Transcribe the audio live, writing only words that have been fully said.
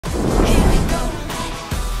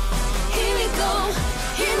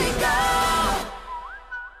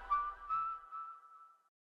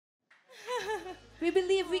We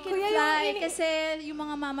believe we can fly kasi yung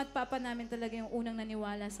mga mama at papa namin talaga yung unang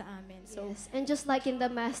naniwala sa amin. So, yes. And just like in the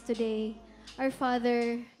Mass today, our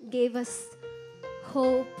Father gave us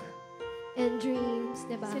hope and dreams,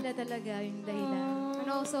 diba? Sila talaga yung dahilan. And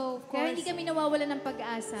also, of course, kaya hindi kami nawawala ng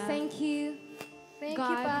pag-asa. Thank you. Thank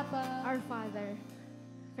God, you, Papa. our Father.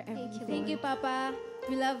 For everything. Thank you, Papa.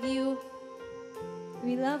 We love you.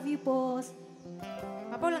 We love you po.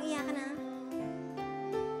 Papa, walang iyakan na.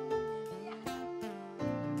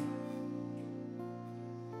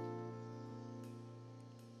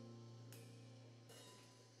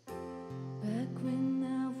 Back when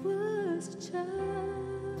I was a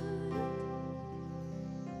child,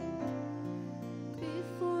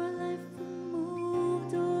 before life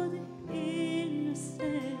removed all the innocence,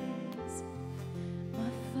 my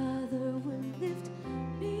father would lift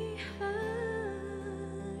me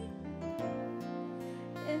high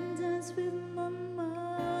and dance with my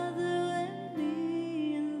mother and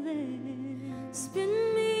me, and then spin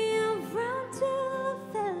me around till I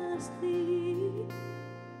fell asleep.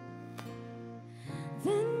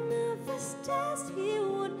 Then never steps he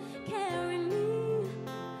would carry me,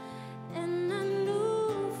 and I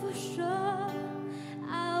knew for sure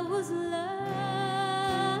I was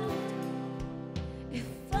loved. If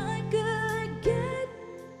I could get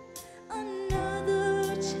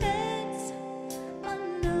another chance,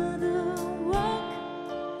 another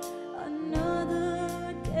walk, another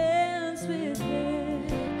dance with her,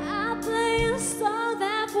 I'll play a song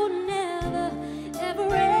that would never, ever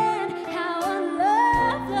end. How I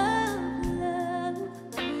love, love, love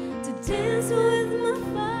to dance with my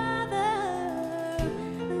father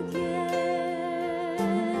again.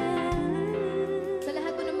 Sa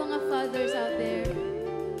lahat po ng mga fathers out there,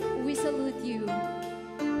 we salute you.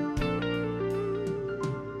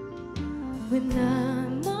 When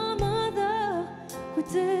I'm my mother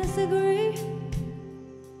would disagree,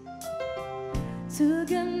 to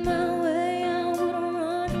get my way I would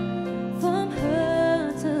run from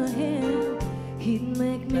her to him. He'd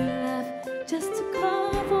make me laugh just to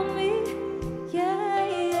comfort me, yeah,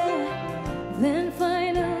 yeah. Then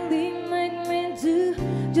finally make me do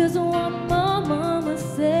just what my mama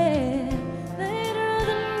said. Later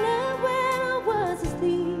that night when I was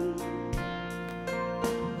asleep,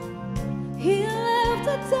 he left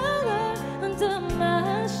a dollar under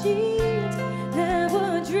my sheet.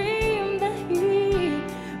 Never dreamed that he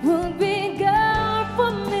would be God for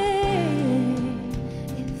me.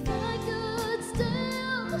 If I could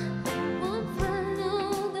still one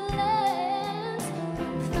final glance,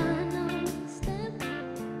 final step,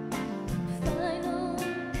 final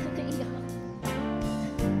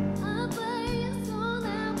I'll play a song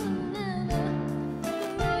that would never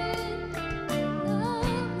end. Love,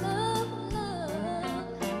 love, love.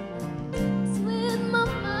 It's with my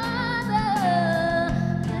father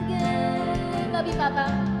again. Love you, Papa.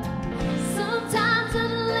 Sometimes I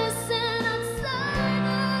listen outside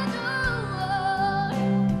the door.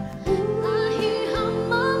 I hear her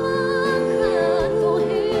mama cry for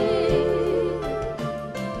him.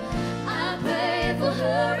 I pray for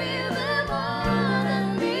her even more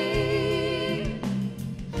than me.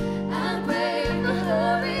 I pray for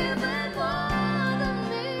her even more than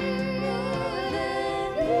me.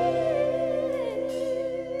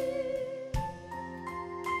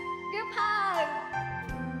 Group hug!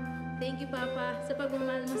 Thank you, Papa, sa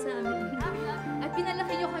pagmamahal mo sa amin. At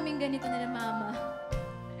pinalaki niyo kaming ganito na ng Mama.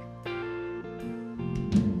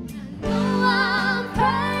 I know I'm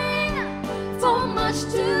praying for much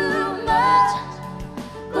too much,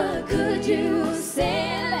 but could you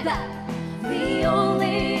say that the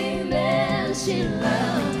only man she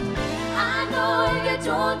loved? I know you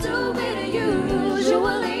don't do it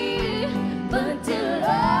usually, but till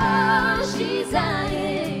love she's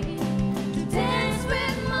dying to dance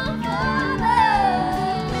with my father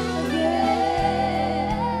again.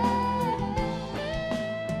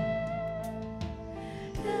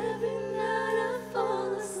 Every night I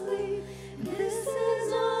fall asleep, and this is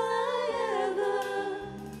all I ever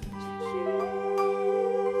dream.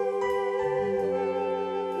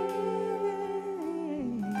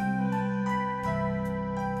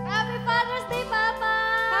 Happy Father's Day, Papa!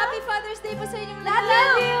 Happy Father's Day po sa inyong Love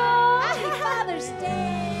lahat. you! Happy Father's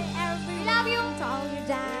Day, everyone. Love you. To all your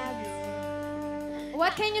dads.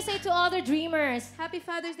 What can you say to all the dreamers? Happy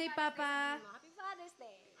Father's Day, Papa. Happy Father's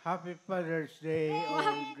Day. Happy Father's Day,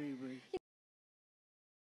 all dreamers.